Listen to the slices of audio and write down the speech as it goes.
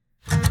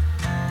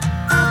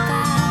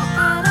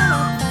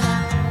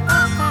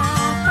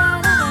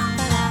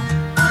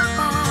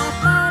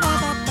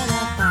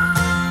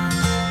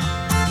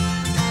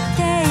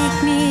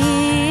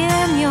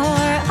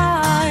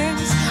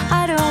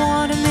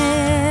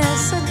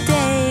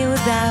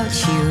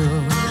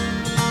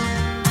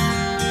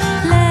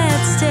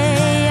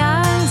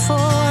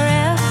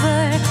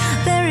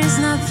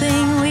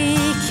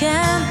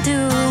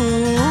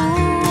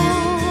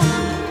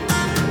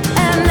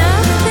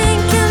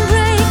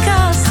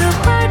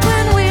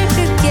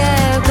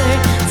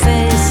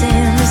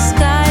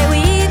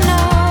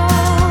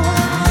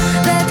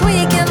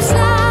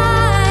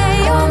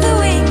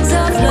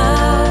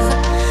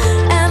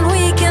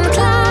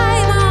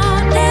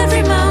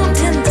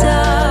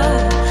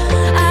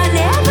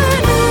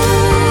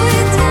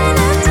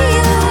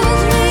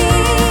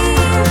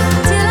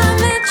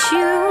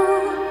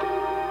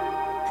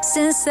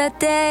that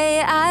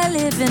day, I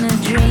live in a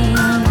dream.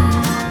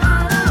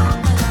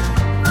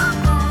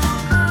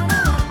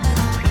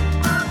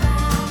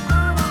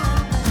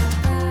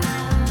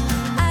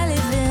 I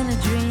live in a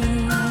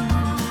dream.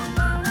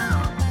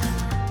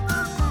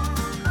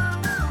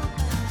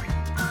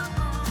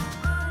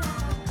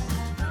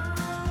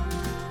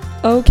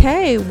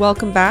 Okay,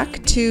 welcome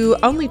back to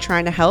Only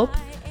Trying to Help,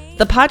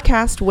 the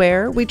podcast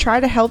where we try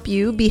to help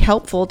you be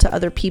helpful to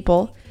other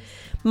people.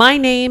 My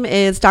name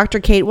is Dr.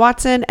 Kate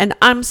Watson, and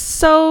I'm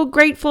so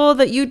grateful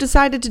that you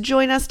decided to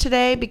join us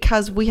today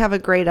because we have a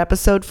great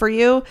episode for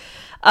you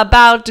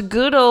about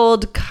good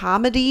old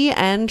comedy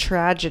and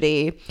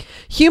tragedy.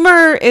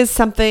 Humor is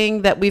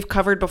something that we've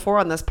covered before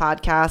on this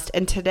podcast,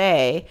 and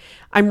today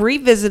I'm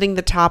revisiting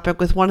the topic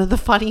with one of the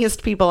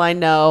funniest people I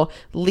know,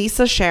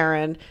 Lisa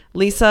Sharon.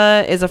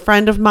 Lisa is a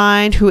friend of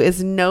mine who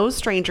is no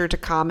stranger to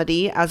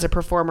comedy as a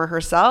performer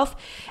herself,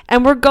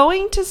 and we're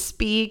going to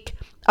speak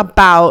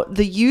about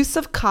the use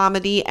of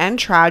comedy and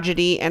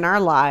tragedy in our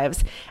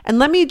lives. And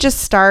let me just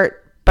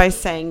start by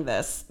saying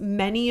this.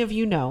 Many of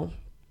you know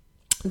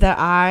that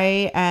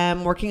I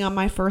am working on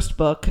my first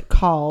book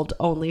called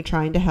Only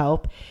Trying to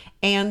Help.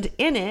 And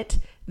in it,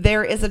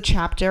 there is a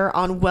chapter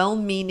on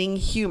well-meaning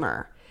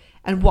humor.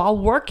 And while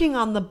working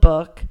on the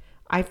book,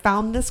 I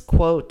found this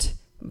quote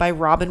by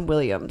Robin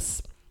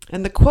Williams.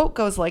 And the quote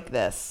goes like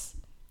this.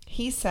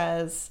 He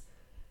says,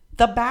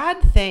 "The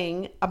bad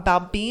thing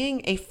about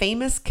being a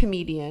famous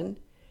comedian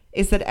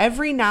is that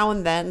every now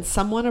and then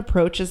someone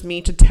approaches me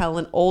to tell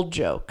an old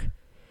joke.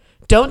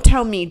 Don't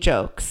tell me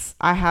jokes.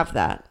 I have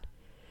that.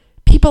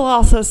 People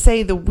also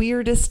say the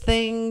weirdest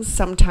things,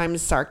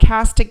 sometimes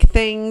sarcastic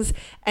things,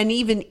 and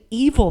even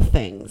evil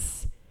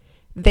things.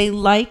 They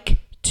like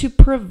to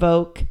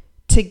provoke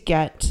to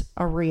get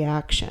a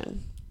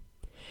reaction."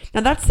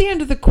 Now that's the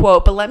end of the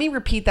quote, but let me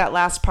repeat that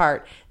last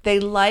part. They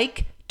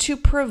like to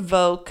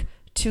provoke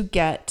to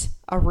get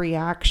a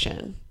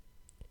reaction.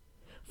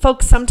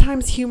 Folks,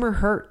 sometimes humor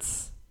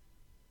hurts.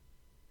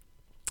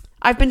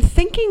 I've been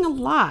thinking a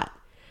lot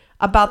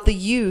about the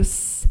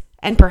use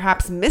and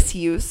perhaps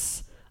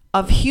misuse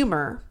of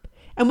humor,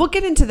 and we'll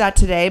get into that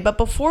today. But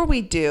before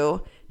we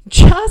do,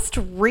 just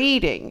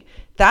reading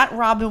that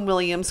Robin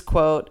Williams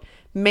quote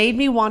made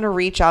me want to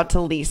reach out to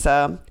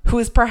Lisa, who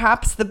is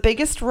perhaps the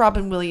biggest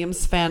Robin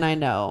Williams fan I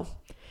know.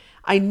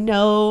 I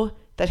know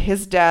that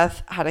his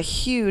death had a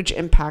huge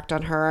impact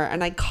on her,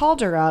 and I called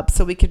her up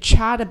so we could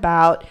chat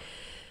about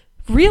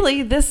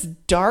really this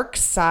dark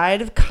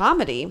side of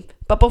comedy.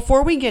 But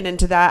before we get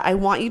into that, I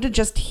want you to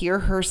just hear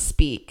her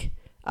speak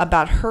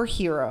about her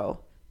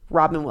hero,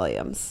 Robin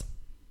Williams.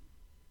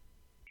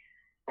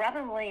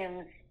 Robin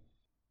Williams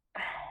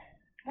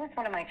was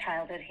one of my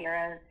childhood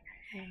heroes.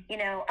 You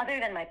know, other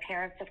than my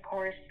parents, of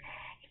course,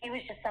 he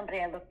was just somebody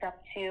I looked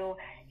up to.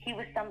 He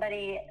was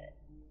somebody,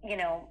 you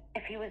know,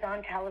 if he was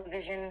on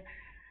television,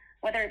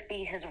 whether it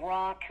be his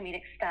raw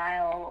comedic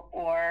style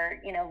or,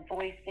 you know,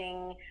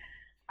 voicing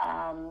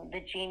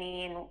the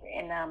genie in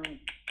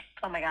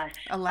oh my gosh.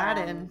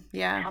 Aladdin,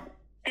 yeah.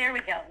 There we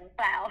go.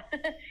 Wow.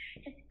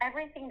 Just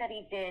everything that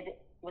he did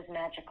was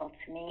magical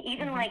to me.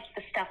 Even like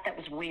the stuff that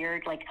was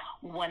weird, like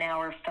 1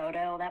 Hour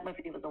Photo, that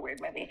movie was a weird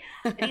movie.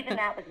 But even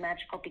that was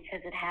magical because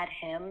it had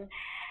him.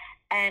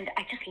 And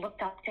I just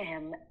looked up to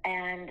him.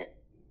 And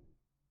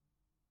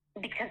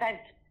because I've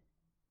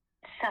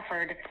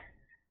suffered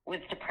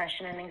with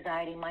depression and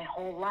anxiety my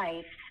whole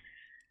life,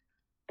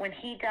 when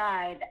he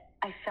died,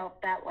 I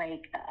felt that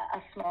like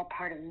a small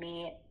part of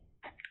me,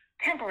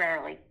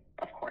 temporarily,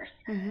 of course,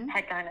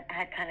 had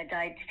kind of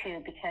died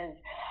too, because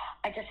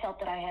I just felt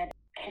that I had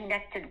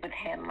connected with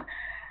him.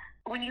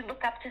 When you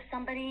look up to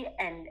somebody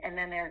and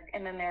then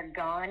they're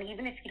gone,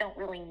 even if you don't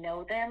really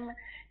know them,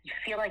 you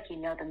feel like you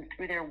know them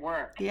through their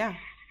work. Yeah.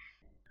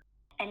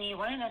 And you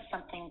want to know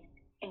something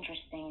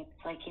interesting?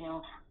 It's like, you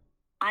know,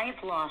 I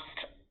have lost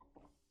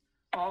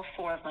all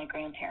 4 of my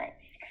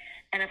grandparents,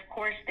 and of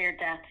course their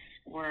deaths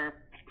were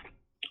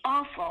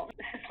awful.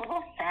 It's a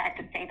little sad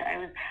to say that I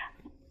was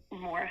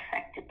more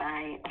affected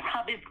by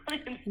Robin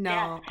Williams'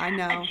 death. I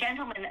know. A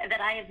gentleman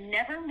that I have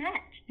never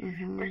met,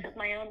 versus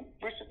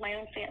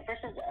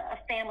a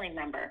family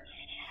member.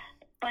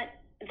 But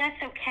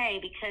that's okay,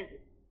 because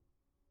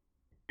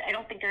I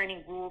don't think there are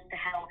any rules to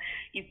how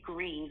you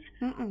grieve.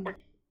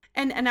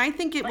 And I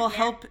think it will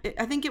help.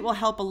 I think it will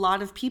help a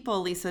lot of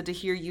people, Lisa, to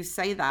hear you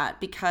say that,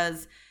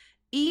 because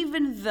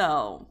even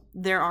though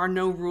there are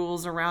no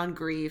rules around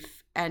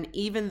grief, and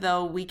even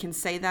though we can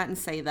say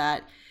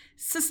that,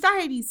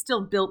 society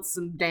still built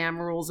some damn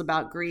rules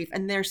about grief,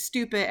 and they're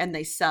stupid and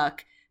they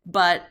suck.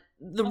 But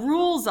the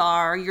rules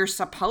are you're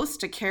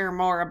supposed to care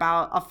more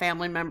about a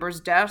family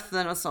member's death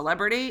than a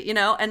celebrity, you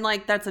know, and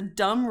like that's a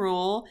dumb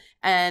rule.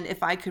 And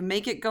if I could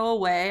make it go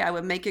away, I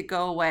would make it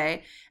go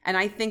away. And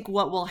I think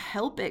what will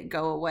help it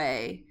go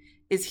away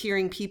is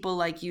hearing people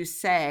like you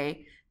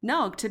say,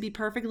 no, to be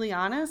perfectly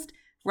honest,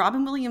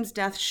 Robin Williams'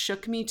 death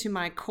shook me to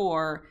my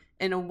core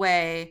in a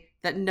way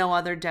that no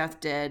other death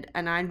did.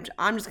 And I'm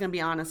just going to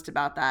be honest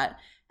about that.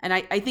 And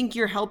I think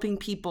you're helping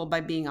people by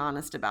being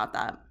honest about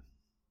that.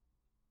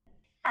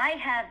 I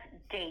have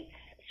dates,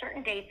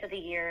 certain dates of the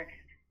year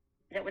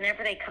that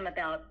whenever they come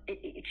about,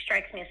 it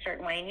strikes me a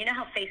certain way. And you know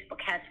how Facebook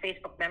has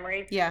Facebook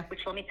memories? Yeah. Which,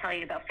 let me tell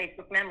you about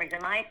Facebook memories.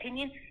 In my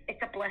opinion, it's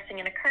a blessing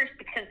and a curse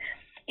because,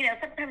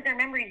 sometimes there are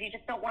memories you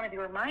just don't want to be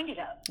reminded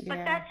of. But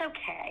Yeah. that's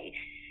okay.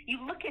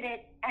 You look at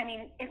it,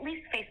 at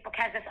least Facebook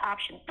has this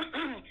option.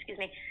 Excuse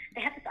me.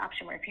 They have this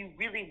option where if you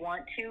really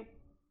want to,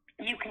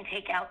 you can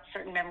take out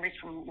certain memories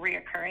from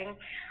reoccurring.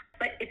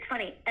 But it's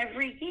funny,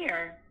 every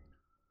year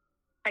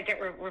I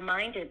get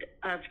reminded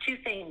of two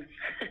things.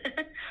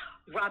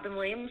 Robin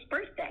Williams'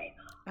 birthday,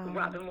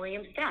 Robin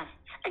Williams' death,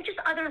 and just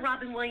other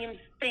Robin Williams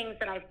things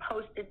that I've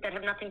posted that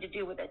have nothing to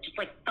do with it, just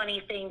like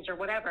funny things or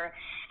whatever.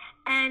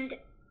 And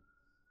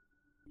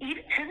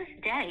even to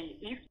this day,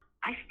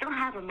 I still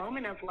have a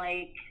moment of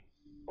like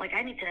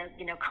I need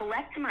to,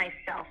 collect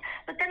myself.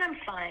 But then I'm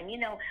fine.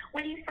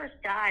 When he first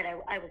died,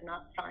 I was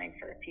not fine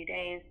for a few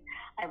days.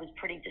 I was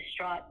pretty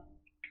distraught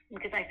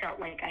because I felt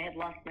like I had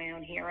lost my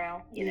own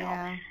hero, you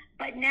know.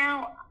 But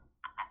now,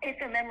 if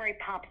a memory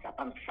pops up,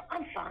 I'm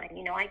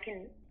fine. I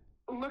can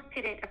look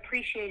at it,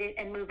 appreciate it,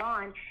 and move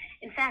on.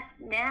 In fact,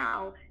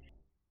 now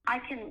I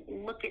can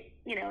look at,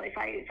 if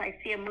I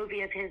see a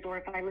movie of his or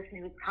if I listen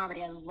to his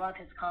comedy, I love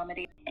his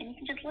comedy, and you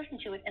can just listen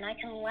to it and I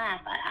can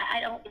laugh. I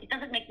don't. It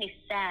doesn't make me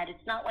sad.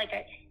 It's not like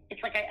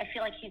It's like I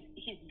feel like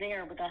he's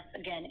there with us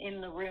again in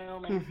the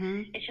room,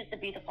 and it's just a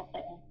beautiful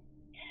thing.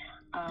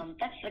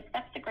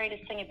 That's the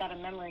greatest thing about a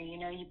memory.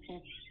 You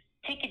can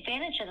take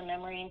advantage of the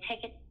memory and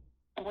take it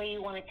the way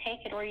you want to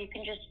take it, or you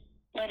can just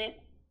let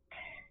it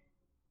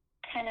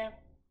kind of,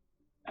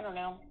 I don't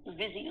know,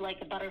 visit you like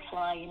a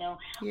butterfly,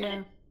 let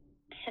it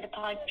sit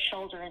upon your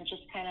shoulder and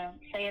just kind of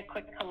say a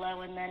quick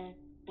hello and then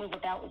move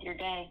about with your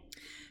day.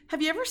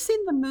 Have you ever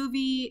seen the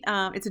movie,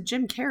 it's a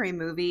Jim Carrey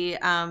movie,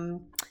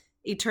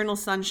 Eternal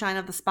Sunshine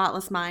of the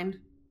Spotless Mind?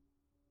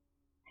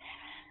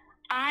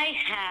 I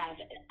have.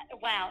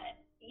 Wow.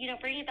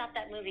 Bringing about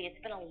that movie,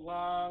 it's been a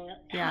long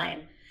time.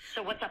 Yeah.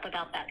 So what's up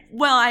about that?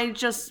 Well, I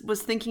just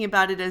was thinking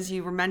about it as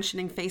you were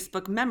mentioning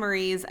Facebook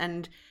memories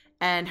and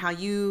how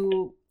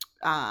you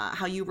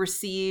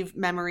receive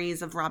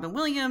memories of Robin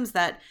Williams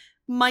that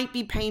might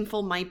be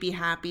painful, might be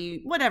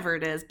happy, whatever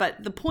it is.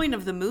 But the point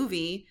of the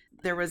movie,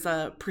 there was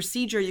a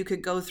procedure you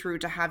could go through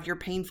to have your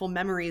painful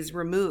memories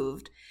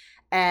removed.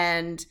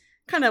 And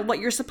kind of what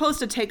you're supposed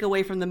to take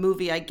away from the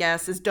movie, I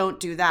guess, is don't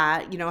do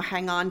that.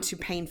 Hang on to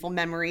painful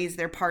memories.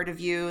 They're part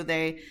of you.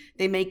 They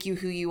make you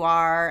who you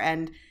are.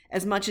 And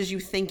as much as you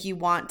think you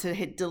want to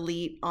hit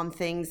delete on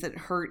things that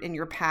hurt in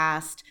your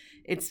past,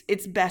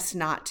 it's best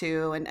not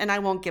to. And I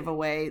won't give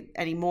away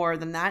any more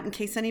than that in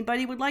case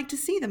anybody would like to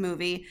see the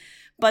movie.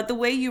 But the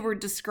way you were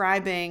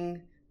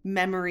describing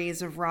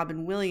memories of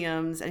Robin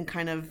Williams and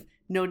kind of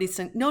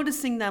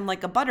noticing them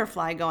like a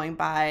butterfly going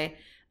by,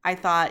 I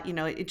thought,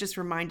 it just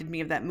reminded me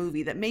of that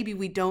movie, that maybe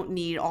we don't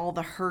need all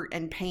the hurt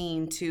and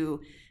pain to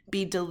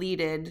be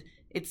deleted.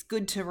 It's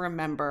good to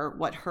remember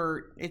what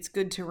hurt. It's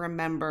good to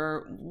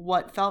remember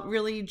what felt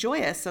really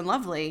joyous and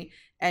lovely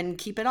and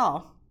keep it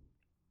all.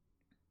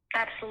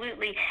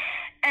 Absolutely.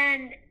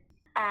 And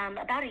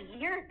about a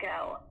year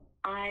ago,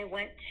 I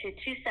went to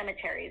two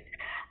cemeteries,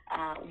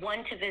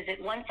 one to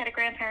visit one set of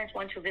grandparents,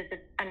 one to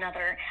visit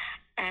another.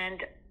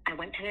 And I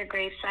went to their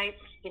grave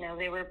sites.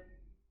 They were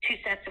two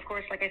sets, of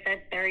course, like I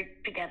said, buried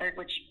together,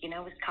 which,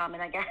 was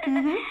common, I guess.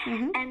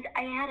 And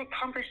I had a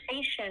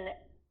conversation,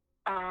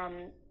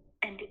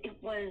 and it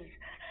was,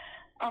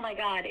 oh my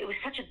God, it was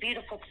such a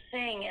beautiful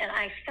thing. And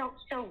I felt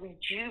so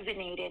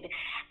rejuvenated.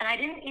 And I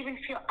don't even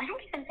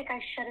think I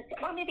shed a tear.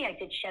 Well, maybe I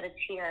did shed a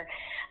tear.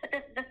 But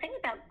the thing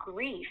about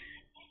grief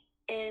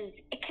is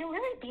it can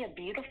really be a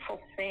beautiful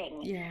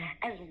thing. Yeah.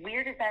 As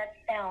weird as that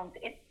sounds,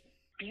 it's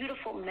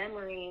beautiful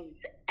memories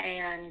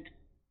and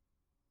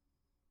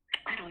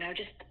I don't know,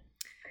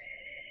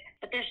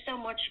 but there's so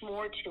much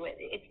more to it.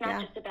 It's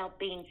not just about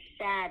being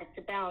sad. It's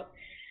about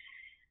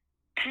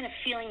kind of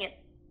feeling it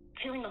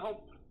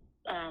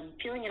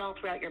all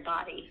throughout your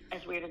body,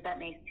 as weird as that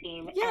may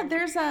seem. Yeah, and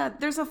there's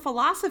a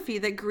philosophy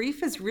that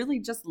grief is really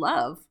just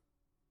love.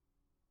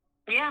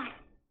 Yeah.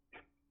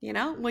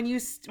 When you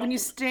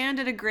stand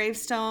at a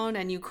gravestone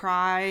and you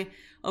cry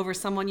over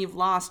someone you've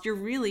lost, you're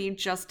really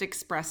just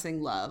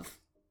expressing love.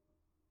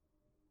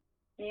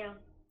 Yeah.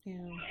 Yeah.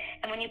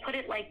 And when you put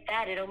it like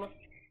that, it almost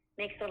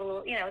makes it a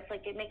little, it's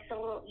like it makes it a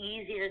little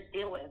easier to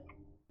deal with.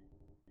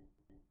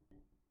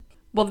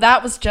 Well,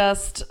 that was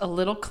just a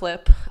little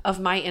clip of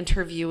my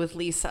interview with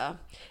Lisa.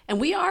 And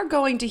we are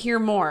going to hear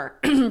more,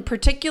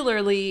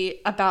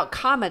 particularly about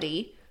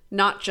comedy,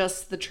 not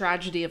just the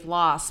tragedy of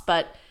loss.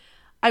 But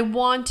I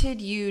wanted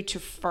you to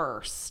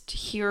first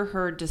hear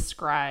her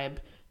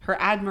describe her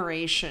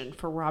admiration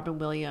for Robin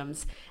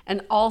Williams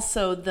and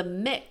also the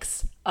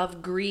mix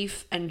of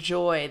grief and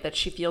joy that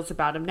she feels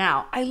about him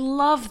now. I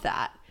love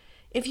that.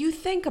 If you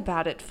think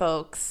about it,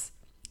 folks,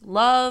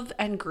 love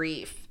and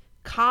grief,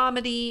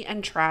 comedy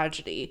and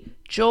tragedy,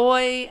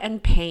 joy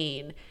and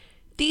pain,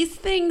 these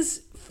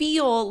things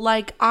feel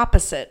like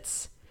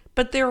opposites,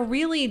 but they're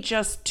really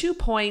just 2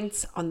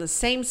 points on the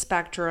same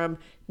spectrum,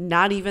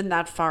 not even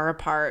that far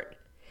apart.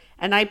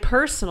 And I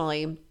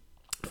personally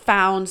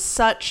found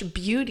such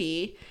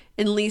beauty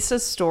in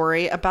Lisa's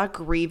story about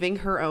grieving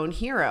her own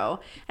hero.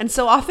 And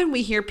so often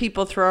we hear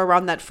people throw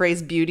around that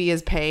phrase, beauty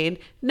is pain.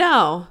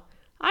 No,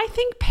 I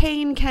think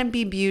pain can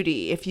be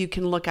beauty if you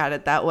can look at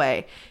it that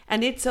way.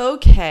 And it's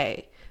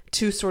okay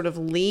to sort of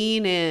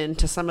lean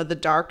into some of the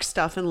dark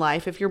stuff in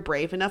life if you're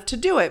brave enough to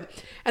do it.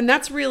 And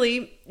that's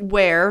really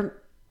where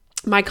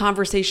my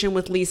conversation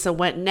with Lisa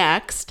went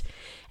next.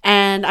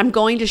 And I'm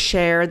going to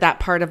share that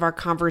part of our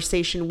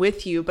conversation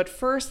with you. But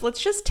first,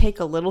 let's just take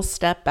a little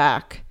step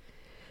back.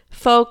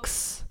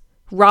 Folks,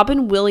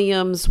 Robin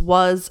Williams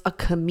was a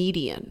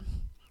comedian,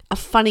 a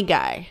funny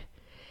guy.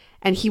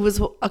 And he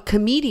was a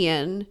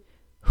comedian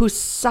who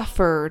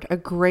suffered a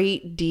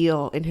great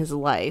deal in his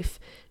life.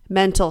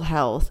 Mental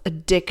health,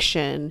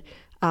 addiction,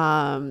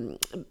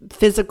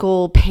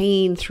 physical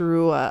pain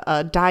through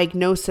a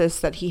diagnosis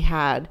that he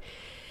had.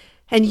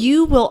 And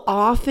you will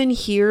often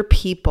hear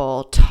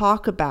people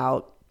talk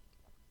about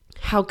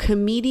how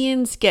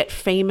comedians get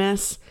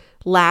famous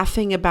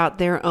laughing about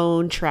their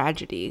own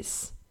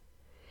tragedies.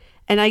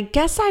 And I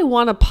guess I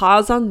want to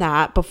pause on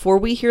that before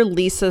we hear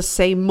Lisa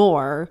say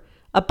more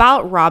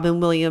about Robin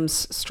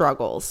Williams'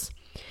 struggles.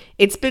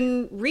 It's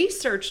been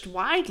researched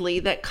widely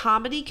that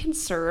comedy can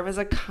serve as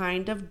a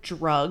kind of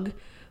drug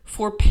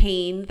for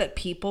pain that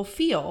people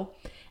feel.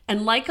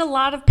 And like a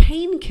lot of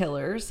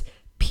painkillers,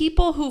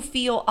 people who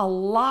feel a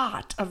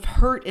lot of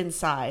hurt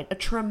inside, a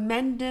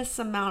tremendous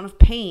amount of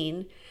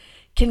pain,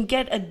 can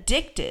get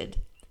addicted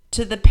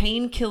to the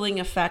pain-killing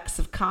effects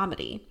of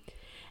comedy.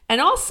 And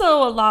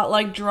also, a lot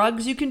like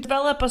drugs, you can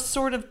develop a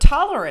sort of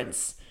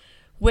tolerance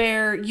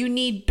where you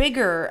need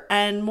bigger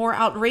and more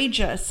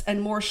outrageous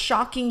and more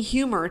shocking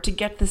humor to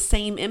get the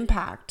same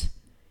impact.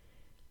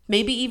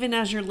 Maybe even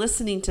as you're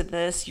listening to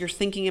this, you're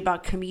thinking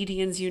about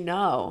comedians you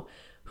know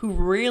who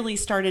really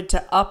started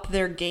to up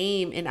their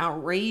game in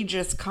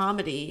outrageous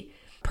comedy,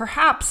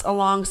 perhaps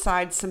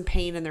alongside some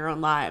pain in their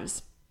own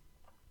lives.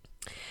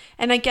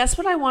 And I guess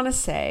what I want to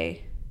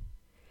say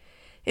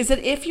is that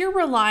if you're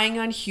relying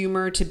on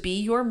humor to be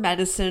your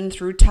medicine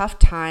through tough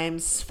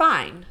times,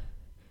 fine.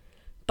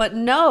 But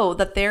know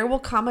that there will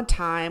come a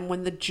time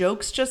when the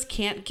jokes just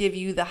can't give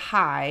you the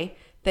high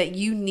that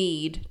you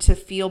need to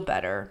feel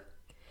better.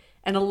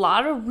 And a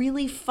lot of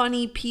really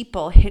funny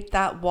people hit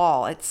that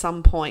wall at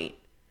some point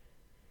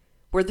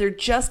where there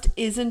just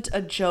isn't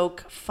a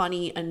joke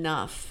funny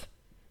enough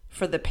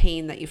for the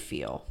pain that you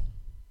feel.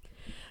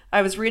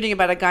 I was reading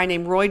about a guy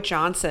named Roy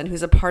Johnson,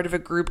 who's a part of a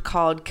group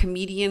called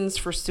Comedians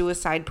for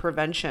Suicide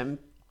Prevention.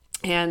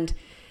 And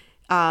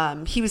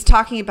he was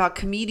talking about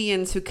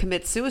comedians who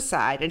commit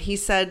suicide. And he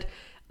said,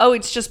 oh,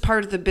 it's just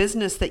part of the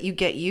business that you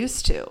get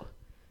used to.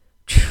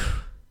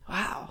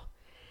 Wow.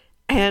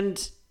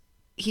 And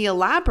he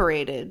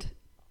elaborated.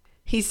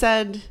 He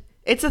said,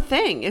 it's a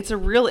thing. It's a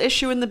real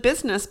issue in the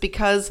business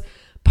because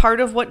part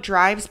of what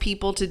drives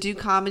people to do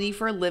comedy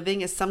for a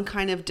living is some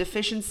kind of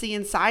deficiency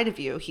inside of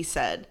you, he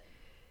said.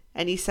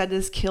 And he said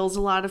this kills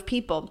a lot of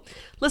people.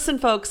 Listen,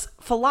 folks,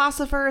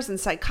 philosophers and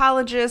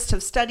psychologists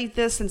have studied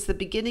this since the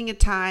beginning of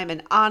time.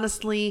 And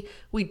honestly,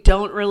 we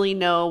don't really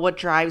know what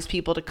drives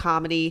people to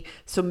comedy.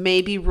 So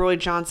maybe Roy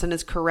Johnson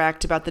is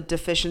correct about the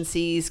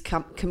deficiencies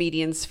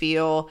comedians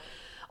feel.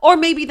 Or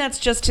maybe that's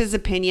just his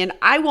opinion.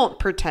 I won't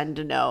pretend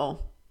to know.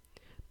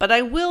 But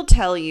I will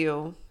tell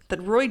you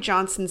that Roy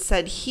Johnson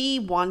said he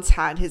once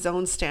had his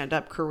own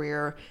stand-up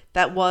career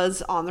that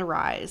was on the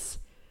rise.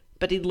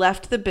 But he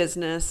left the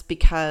business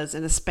because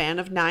in a span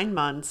of 9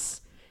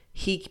 months,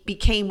 he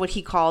became what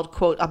he called,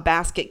 quote, a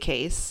basket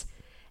case.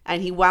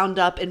 And he wound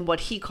up in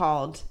what he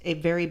called a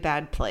very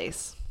bad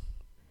place.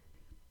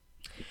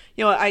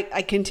 You know,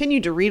 I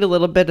continued to read a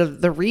little bit of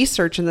the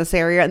research in this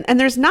area, and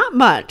there's not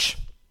much.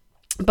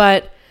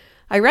 But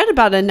I read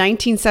about a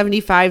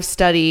 1975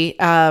 study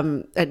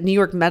at New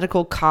York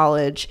Medical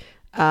College.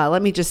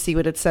 Let me just see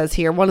what it says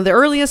here. One of the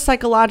earliest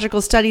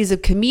psychological studies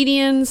of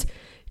comedians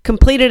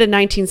completed in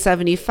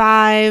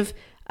 1975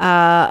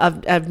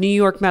 of New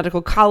York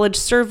Medical College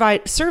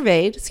surveyed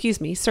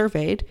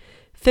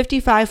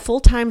 55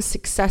 full-time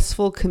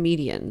successful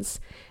comedians.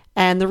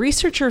 And the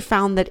researcher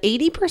found that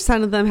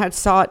 80% of them had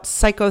sought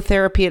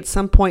psychotherapy at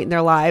some point in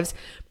their lives.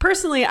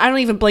 Personally, I don't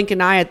even blink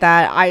an eye at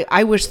that.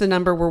 I wish the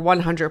number were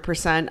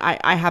 100%.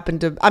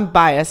 I'm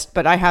biased,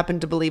 but I happen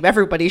to believe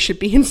everybody should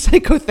be in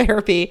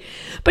psychotherapy.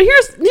 But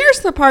here's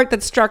the part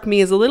that struck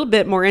me as a little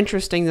bit more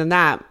interesting than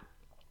that.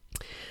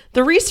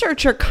 The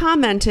researcher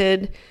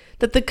commented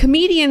that the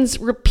comedians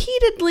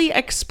repeatedly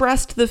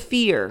expressed the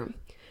fear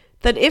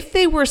that if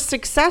they were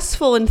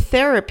successful in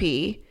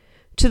therapy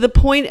to the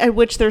point at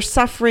which their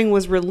suffering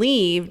was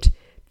relieved,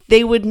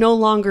 they would no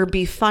longer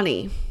be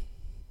funny.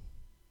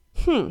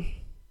 And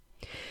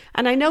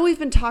I know we've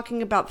been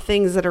talking about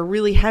things that are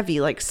really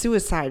heavy, like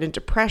suicide and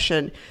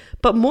depression,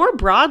 but more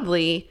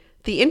broadly,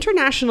 the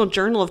International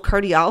Journal of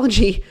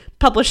Cardiology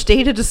published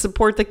data to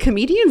support that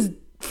comedians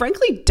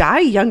frankly die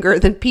younger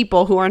than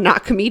people who are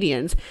not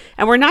comedians.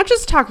 And we're not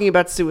just talking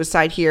about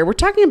suicide here. We're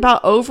talking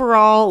about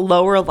overall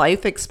lower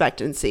life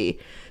expectancy.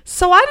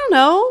 So I don't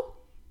know.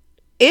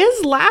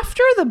 is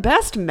laughter the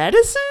best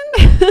medicine?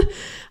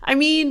 I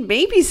mean,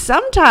 maybe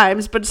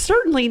sometimes, but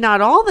certainly not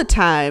all the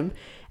time.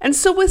 And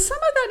so with some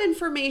of that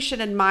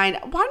information in mind,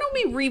 why don't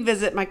we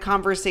revisit my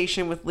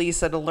conversation with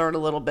Lisa to learn a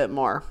little bit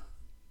more?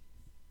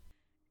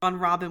 On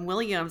Robin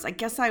Williams, I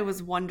guess I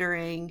was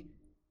wondering,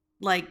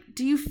 like,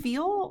 do you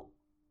feel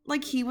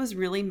like he was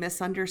really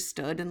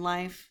misunderstood in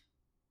life?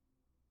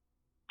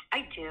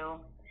 I do.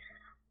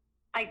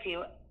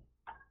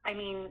 I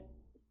mean,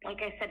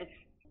 like I said, it's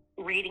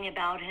reading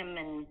about him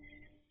and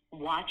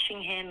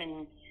watching him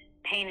and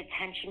paying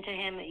attention to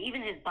him,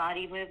 even his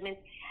body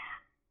movements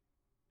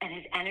and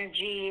his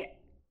energy.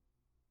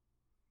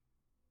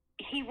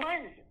 He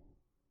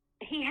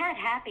had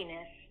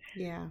happiness.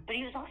 Yeah. But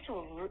he was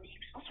also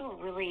a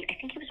really, I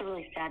think he was a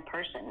really sad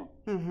person.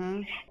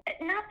 Mm-hmm.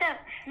 Not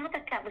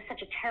that was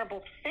such a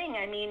terrible thing.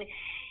 I mean,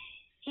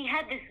 he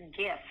had this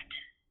gift,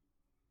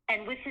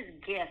 and with his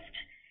gift,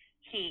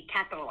 he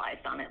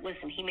capitalized on it.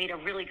 Listen, he made a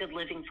really good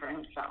living for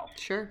himself.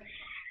 Sure.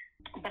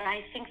 But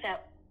I think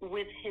that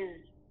with his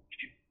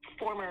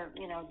former,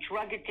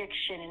 drug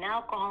addiction and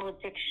alcohol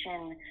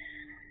addiction,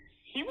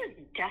 he was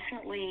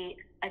definitely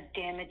a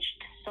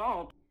damaged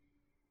soul.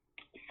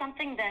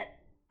 Something that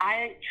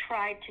I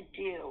tried to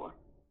do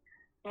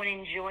when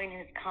enjoying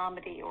his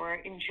comedy or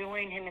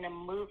enjoying him in a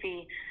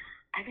movie,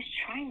 I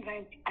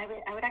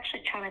would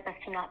actually try my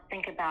best to not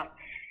think about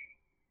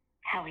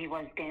how he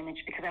was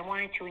damaged, because I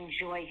wanted to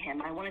enjoy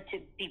him. I wanted to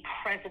be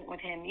present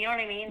with him. You know what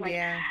I mean? Like,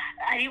 yeah.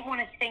 I didn't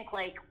want to think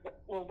like,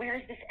 well, where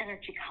is this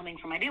energy coming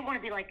from? I didn't want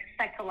to be like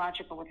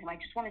psychological with him. I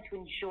just wanted to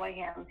enjoy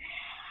him.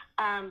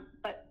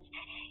 But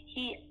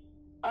he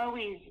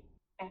always,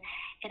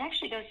 it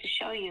actually goes to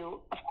show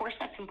you, of course,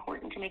 that's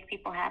important to make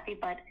people happy,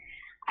 but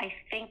I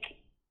think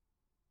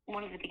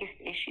one of the biggest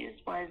issues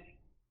was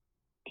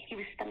he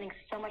was spending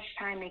so much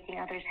time making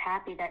others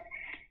happy that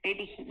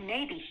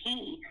maybe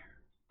he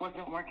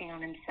wasn't working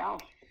on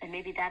himself. And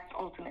maybe that's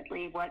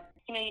ultimately what,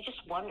 you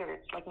just wonder.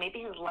 It's like maybe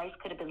his life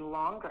could have been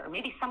longer.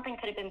 Maybe something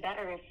could have been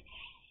better if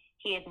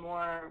he had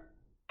more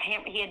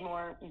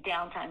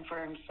downtime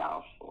for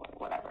himself or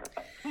whatever.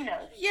 But who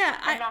knows? Yeah,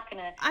 I'm not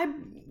going to I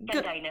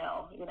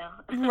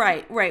know.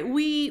 Right.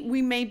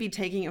 We may be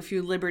taking a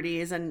few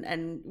liberties,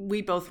 and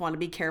we both want to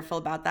be careful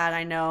about that.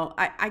 I know.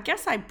 I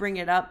guess I bring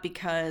it up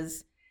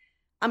because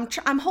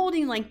I'm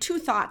holding like two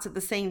thoughts at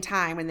the same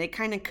time, and they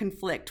kind of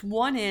conflict.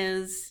 One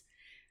is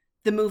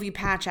the movie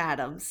Patch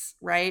Adams,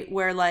 right?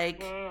 Where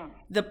like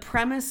the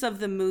premise of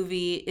the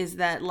movie is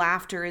that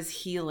laughter is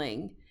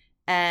healing.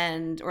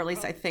 Or at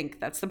least I think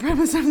that's the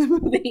premise of the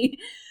movie.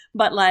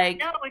 But like,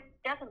 no, it's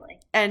definitely.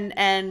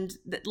 And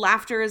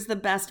laughter is the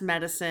best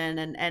medicine,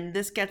 and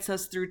this gets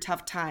us through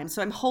tough times.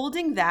 So I'm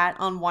holding that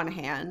on one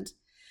hand.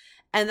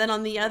 And then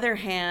on the other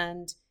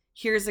hand,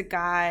 here's a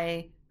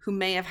guy who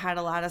may have had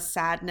a lot of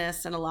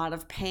sadness and a lot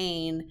of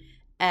pain,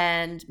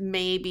 and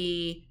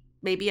maybe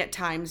at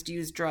times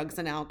used drugs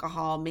and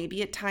alcohol,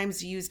 maybe at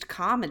times used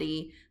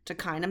comedy to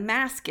kind of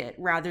mask it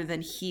rather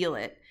than heal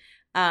it.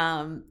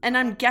 And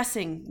I'm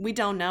guessing, we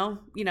don't know,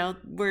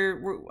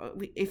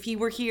 if he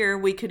were here,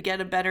 we could get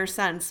a better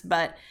sense.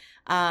 But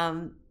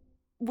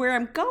where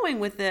I'm going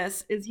with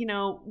this is,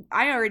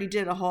 I already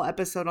did a whole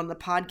episode on the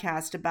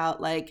podcast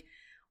about like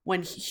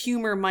when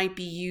humor might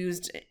be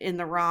used in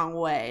the wrong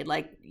way,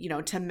 like,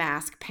 to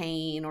mask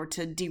pain or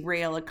to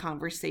derail a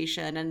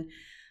conversation. And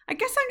I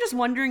guess I'm just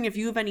wondering if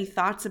you have any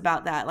thoughts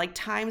about that, like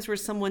times where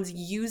someone's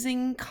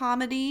using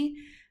comedy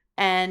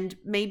and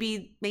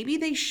maybe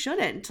they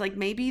shouldn't. Like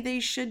maybe they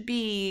should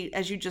be,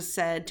 as you just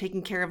said,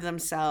 taking care of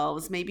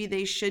themselves. Maybe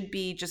they should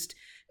be just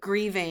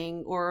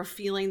grieving or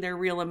feeling their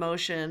real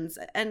emotions.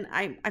 And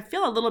I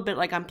feel a little bit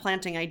like I'm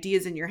planting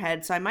ideas in your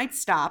head, so I might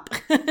stop.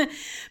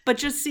 But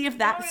just see if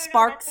that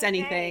sparks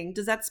anything.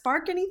 Does that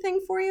spark anything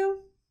for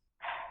you?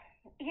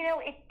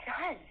 It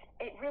does.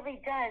 It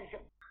really does.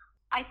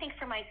 I think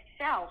for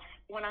myself,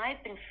 when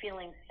I've been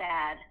feeling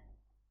sad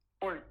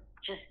or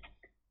just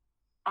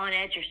on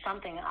edge or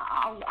something,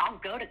 I'll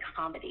go to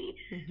comedy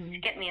to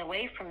get me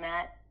away from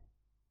that.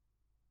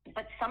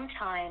 But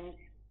sometimes,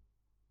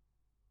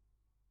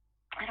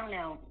 I don't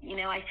know,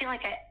 I feel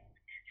like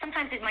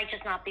sometimes it might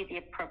just not be the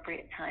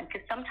appropriate time,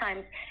 because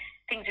sometimes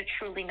things are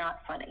truly not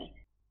funny.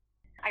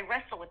 I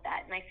wrestle with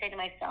that, and I say to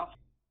myself,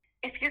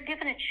 if you're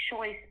given a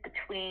choice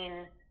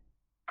between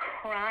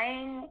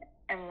crying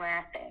and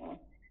laughing,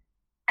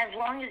 as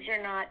long as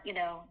you're not,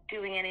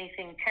 doing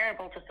anything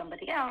terrible to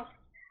somebody else,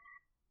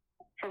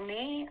 for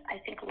me, I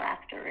think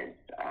laughter is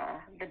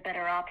the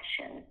better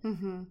option.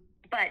 Mm-hmm.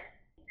 But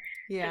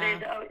yeah,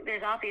 so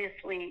there's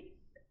obviously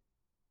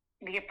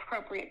the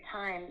appropriate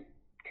time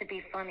to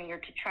be funny or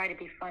to try to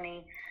be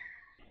funny.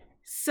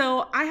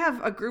 So I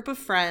have a group of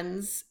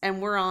friends,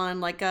 and we're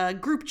on like a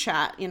group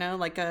chat,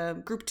 like a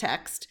group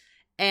text,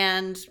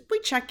 and we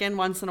check in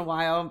once in a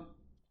while.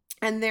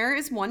 And there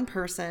is one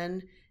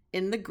person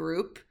in the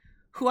group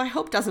who I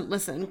hope doesn't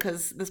listen,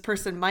 because this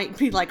person might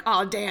be like,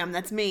 oh, damn,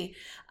 that's me.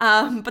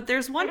 But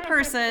there's one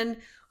person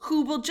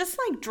who will just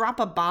like drop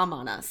a bomb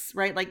on us,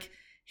 right? Like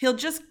he'll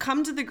just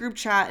come to the group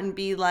chat and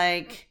be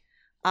like,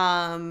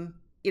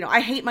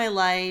 I hate my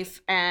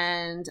life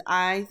and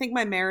I think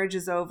my marriage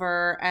is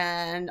over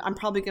and I'm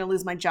probably going to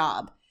lose my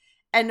job.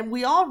 And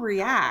we all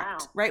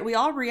react, right? We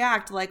all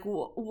react like,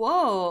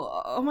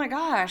 whoa, oh my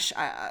gosh,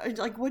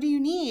 like, what do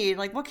you need?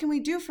 Like, what can we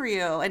do for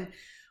you? And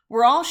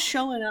we're all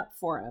showing up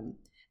for him.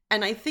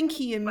 And I think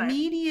he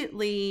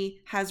immediately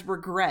has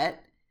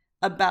regret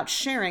about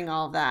sharing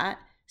all that.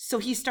 So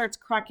he starts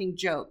cracking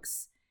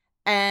jokes.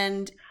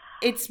 And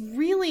it's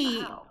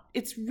really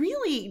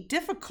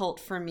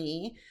difficult for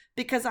me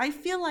because I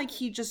feel like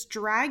he just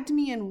dragged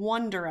me in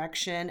one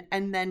direction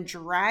and then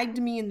dragged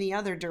me in the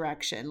other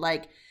direction.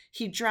 Like,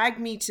 he dragged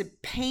me to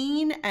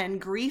pain and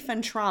grief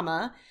and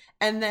trauma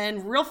and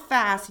then real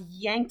fast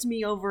yanked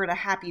me over to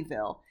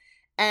Happyville.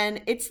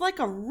 And it's like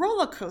a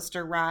roller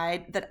coaster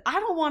ride that I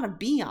don't want to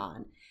be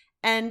on.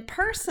 And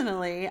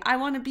personally, I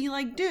want to be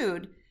like,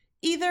 dude,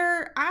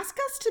 either ask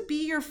us to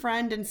be your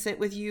friend and sit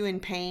with you in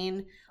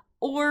pain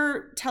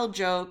or tell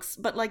jokes,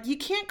 but like, you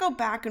can't go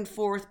back and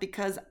forth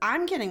because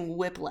I'm getting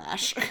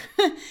whiplash.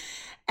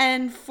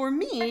 And for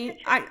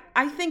me,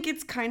 I think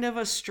it's kind of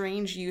a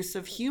strange use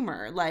of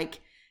humor.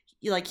 Like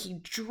he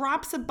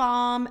drops a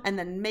bomb and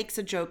then makes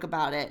a joke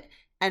about it.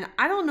 And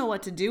I don't know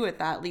what to do with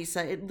that,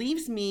 Lisa. It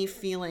leaves me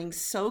feeling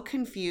so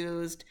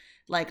confused.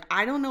 Like,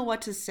 I don't know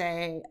what to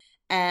say.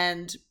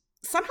 And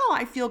somehow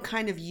I feel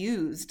kind of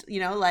used,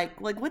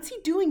 like what's he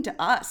doing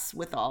to us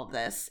with all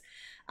this?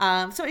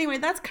 So anyway,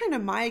 that's kind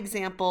of my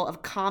example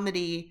of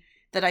comedy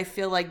that I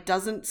feel like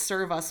doesn't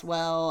serve us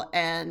well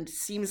and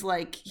seems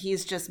like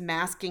he's just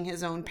masking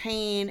his own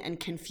pain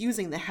and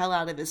confusing the hell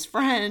out of his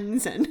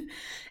friends. And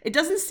it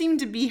doesn't seem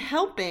to be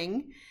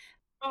helping.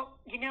 Well,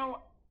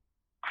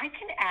 I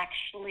think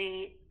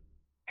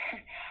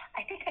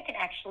I can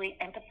actually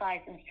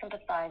empathize and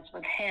sympathize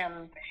with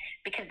him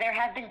because there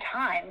have been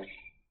times,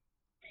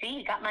 see,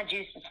 you got my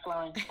juices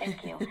flowing.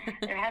 Thank you.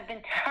 There have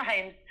been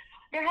times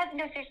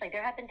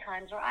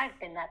where I've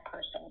been that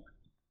person,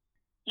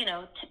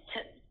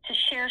 to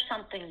share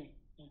something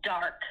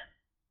dark.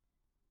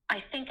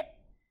 I think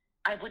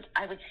I would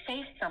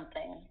say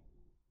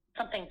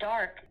something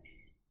dark,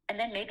 and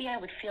then maybe I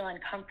would feel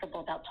uncomfortable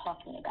about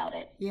talking about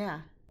it.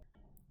 Yeah.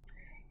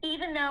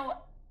 Even though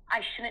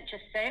I shouldn't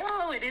just say,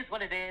 oh, it is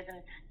what it is,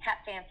 and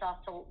tap dance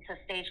off to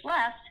stage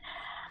left.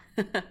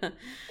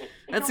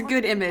 That's a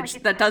good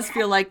image. That does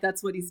feel like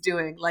that's what he's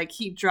doing. Like,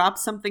 he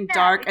drops something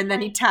dark and then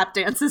he tap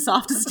dances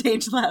off to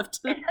stage left.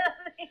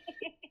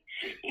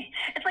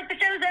 It's like, the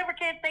show's over,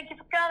 kids. Thank you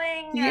for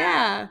coming.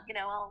 Yeah.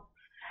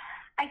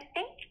 I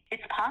think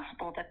it's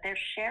possible that they're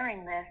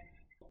sharing this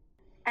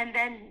and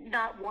then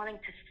not wanting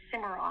to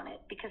simmer on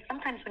it, because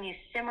sometimes when you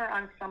simmer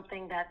on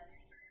something that's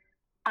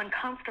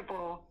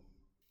uncomfortable,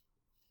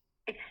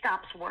 it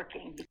stops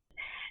working.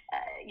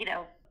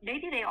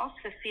 Maybe they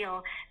also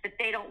feel that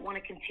they don't want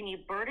to continue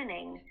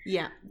burdening.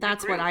 Yeah,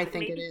 that's what I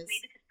think it is.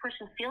 Maybe this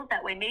person feels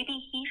that way.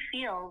 Maybe he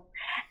feels,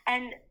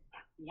 and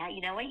yeah,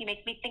 you know what? You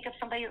make me think of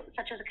somebody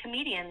such as a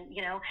comedian.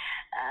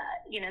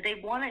 They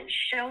want to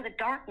show the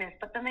darkness,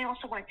 but then they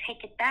also want to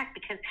take it back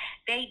because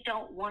they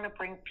don't want to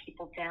bring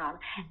people down,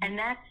 and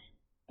that's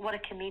what a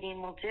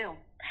comedian will do,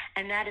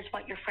 and that is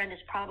what your friend is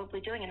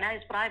probably doing, and that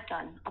is what I've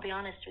done. I'll be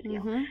honest with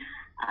you.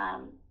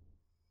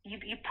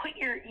 You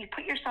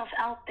put yourself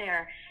out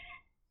there,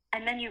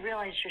 and then you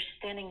realize you're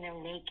standing there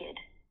naked.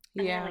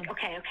 And you're like,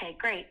 okay,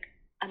 great.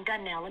 I'm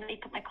done now. Let me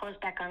put my clothes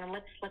back on and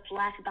let's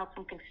laugh about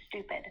something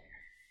stupid.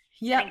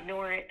 Yeah.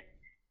 Ignore it.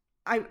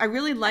 I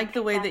really like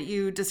the way that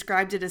you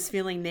described it as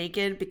feeling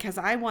naked, because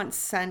I once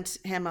sent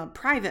him a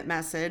private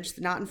message,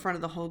 not in front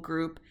of the whole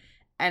group.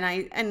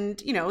 And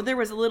there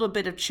was a little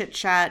bit of chit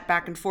chat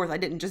back and forth. I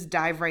didn't just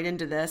dive right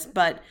into this,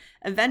 but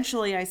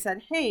eventually I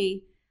said,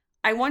 hey,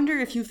 I wonder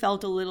if you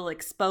felt a little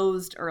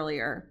exposed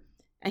earlier.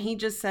 And he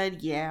just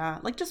said, yeah,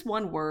 like just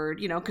one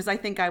word, because I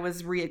think I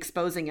was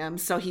re-exposing him.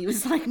 So he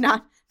was like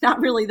not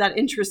really that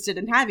interested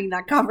in having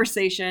that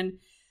conversation.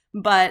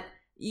 But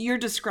you're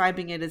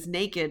describing it as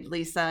naked,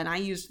 Lisa, and I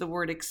used the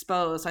word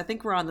exposed. I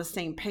think we're on the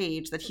same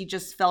page, that he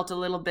just felt a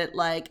little bit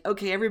like,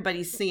 okay,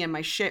 everybody's seeing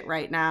my shit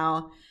right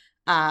now.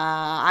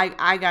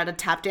 I got to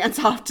tap dance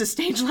off to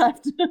stage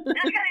left. It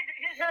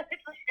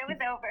was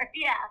over,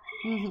 yeah.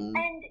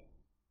 And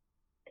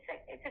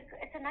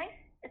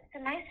it's a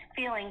nice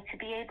feeling to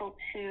be able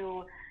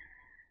to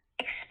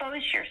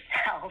expose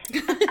yourself,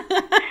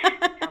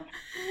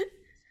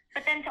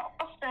 but then to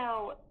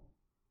also,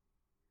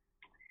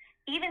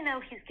 even though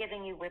he's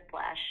giving you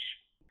whiplash,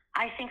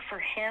 I think for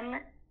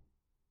him,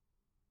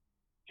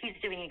 he's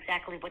doing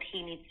exactly what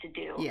he needs to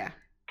do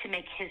to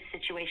make his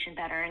situation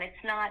better. And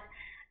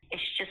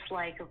it's just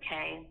like,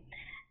 okay,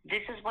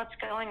 this is what's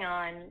going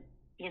on.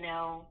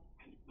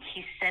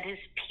 He said his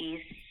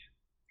piece.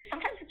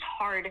 Sometimes it's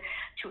hard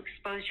to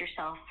expose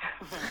yourself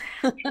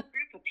to a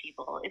group of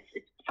people.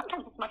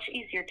 Sometimes it's much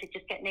easier to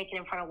just get naked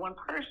in front of one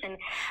person.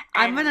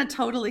 I'm going to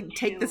totally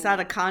take this out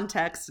of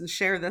context and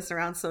share this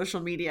around social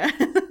media.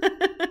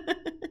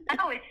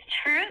 No, it's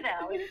true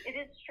though. It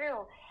is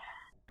true.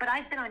 but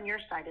I've been on your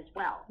side as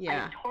well.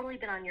 Yeah. I've totally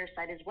been on your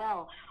side as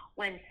well.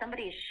 When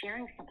somebody is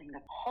sharing something,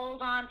 that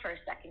hold on for a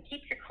second,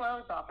 keep your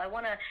clothes off. I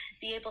want to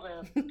be able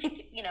to,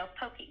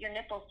 poke at your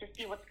nipples to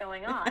see what's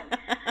going on.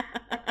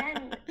 But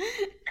then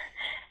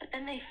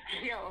they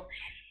feel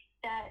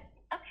that,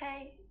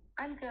 okay,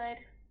 I'm good.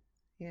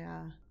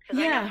 Yeah.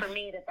 Because I know for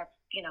me that's,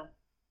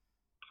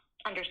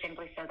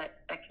 understandably so,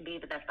 that can be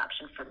the best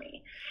option for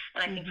me.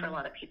 And I think for a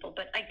lot of people,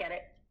 but I get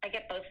it. I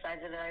get both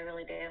sides of it. I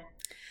really do.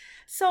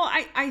 So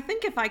I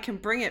think if I can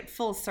bring it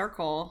full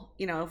circle,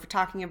 if we're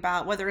talking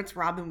about whether it's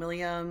Robin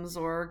Williams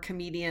or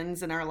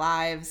comedians in our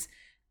lives,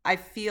 I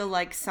feel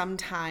like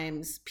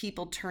sometimes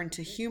people turn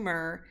to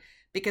humor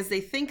because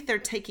they think they're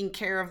taking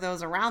care of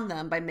those around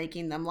them by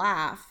making them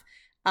laugh.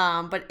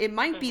 But it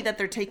might be that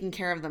they're taking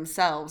care of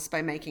themselves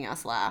by making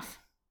us laugh.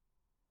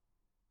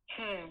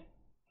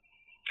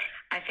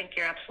 I think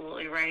you're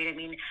absolutely right. I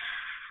mean,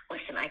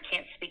 listen, I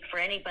can't speak for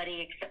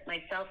anybody except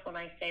myself when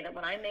I say that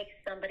when I make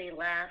somebody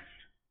laugh,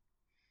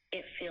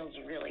 it feels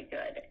really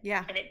good.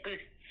 Yeah. And it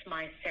boosts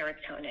my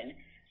serotonin.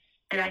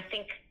 And I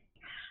think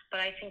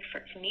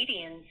for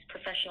comedians,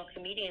 professional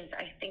comedians,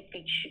 I think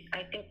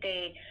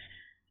they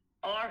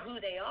are who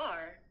they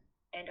are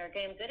and are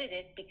damn good at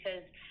it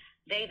because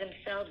they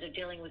themselves are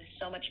dealing with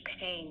so much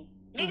pain.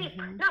 Maybe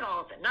not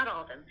all of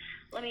them.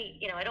 Let me,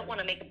 I don't want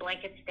to make a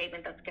blanket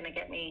statement that's going to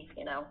get me,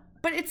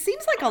 But it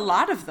seems like a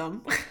lot of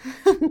them. I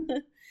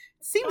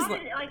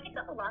think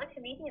of a lot of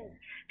comedians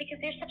because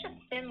there's such a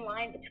thin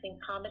line between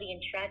comedy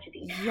and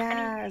tragedy.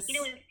 Yes. I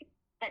mean,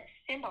 that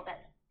symbol,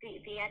 that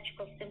the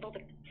theatrical symbol,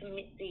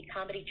 the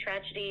comedy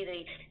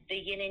tragedy, the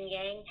yin and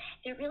yang,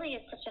 there really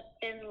is such a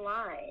thin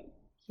line.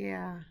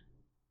 Yeah.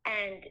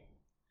 And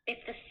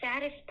if the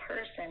saddest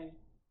person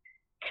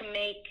to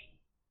make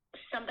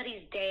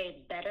somebody's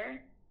day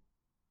better,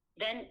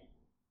 then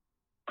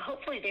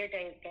hopefully their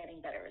day is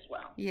getting better as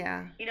well.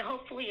 Yeah.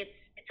 Hopefully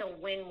it's a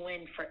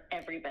win-win for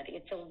everybody.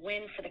 It's a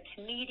win for the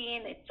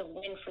comedian. It's a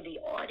win for the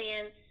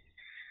audience.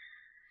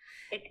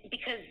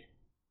 Because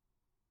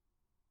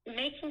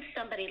making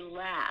somebody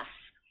laugh,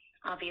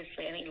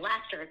 obviously, I mean,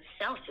 laughter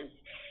itself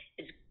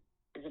is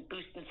a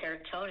boost in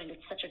serotonin.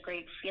 It's such a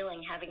great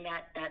feeling having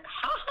that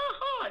ha ha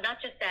ha,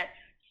 not just that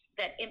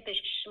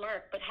impish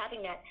smirk, but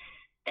having that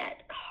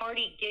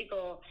hearty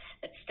giggle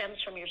that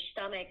stems from your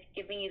stomach,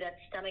 giving you that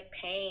stomach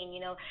pain,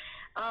 it's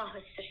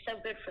just so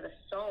good for the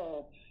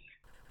soul.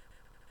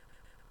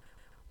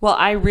 Well,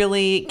 I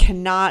really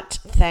cannot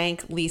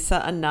thank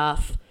Lisa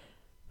enough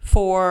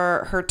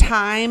for her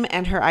time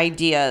and her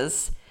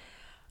ideas.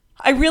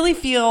 I really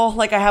feel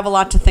like I have a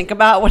lot to think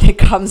about when it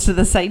comes to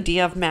this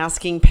idea of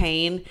masking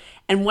pain.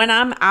 And when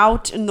I'm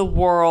out in the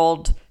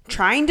world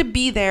trying to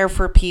be there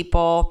for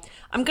people,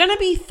 I'm going to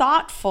be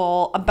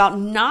thoughtful about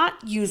not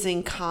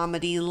using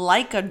comedy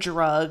like a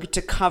drug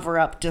to cover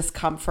up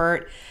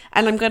discomfort.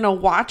 And I'm going to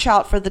watch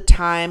out for the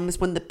times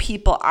when the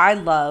people I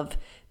love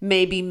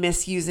may be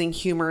misusing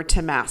humor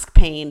to mask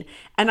pain.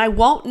 And I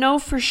won't know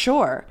for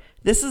sure.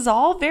 This is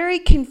all very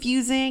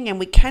confusing and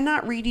we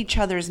cannot read each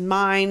other's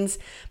minds,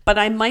 but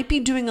I might be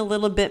doing a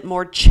little bit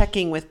more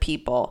checking with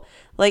people.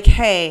 Like,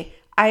 hey,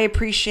 I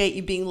appreciate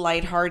you being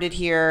lighthearted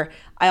here.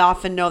 I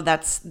often know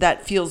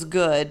that feels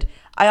good.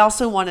 I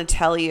also want to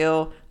tell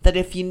you that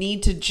if you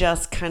need to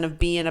just kind of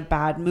be in a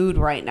bad mood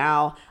right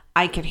now,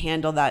 I can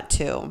handle that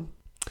too.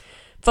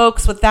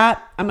 Folks, with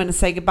that, I'm going to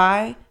say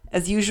goodbye.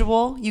 As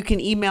usual, you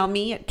can email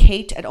me at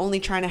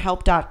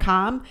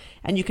kate@onlytryingtohelp.com,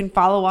 and you can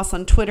follow us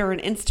on Twitter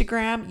and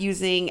Instagram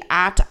using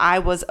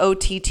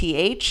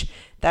 @IWasOTTH.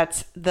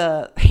 That's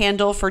the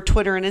handle for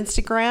Twitter and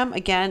Instagram.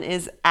 Again,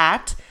 is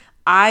 @IWasOTTH.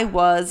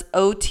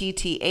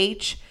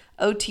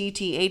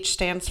 OTTH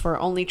stands for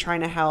Only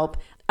Trying to Help.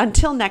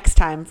 Until next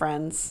time,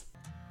 friends.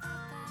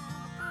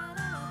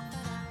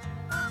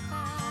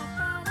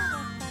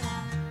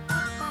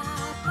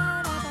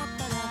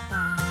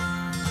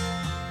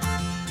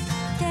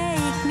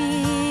 Take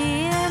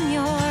me in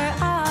your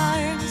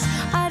arms.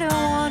 I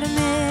don't want to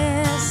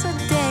miss a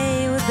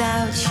day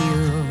without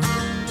you.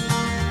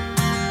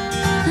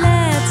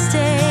 Let's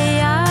stay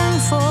young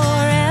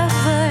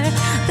forever.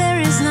 There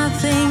is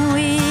nothing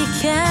we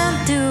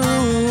can't do.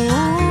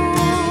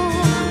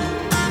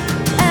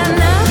 And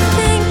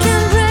nothing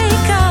can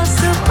break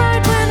us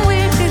apart when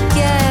we're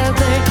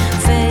together.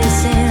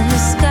 Facing the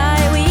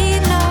sky, we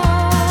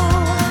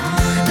know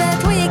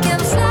that we can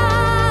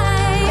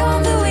fly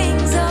on the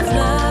wings of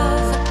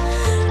love.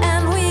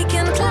 And we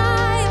can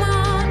climb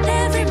on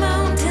every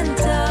mountain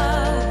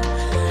top.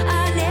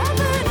 I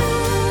never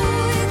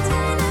knew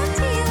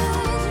eternity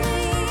was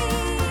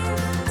real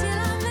till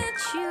I met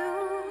you.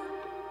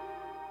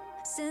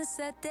 Since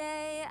that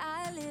day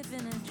I live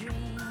in a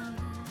dream.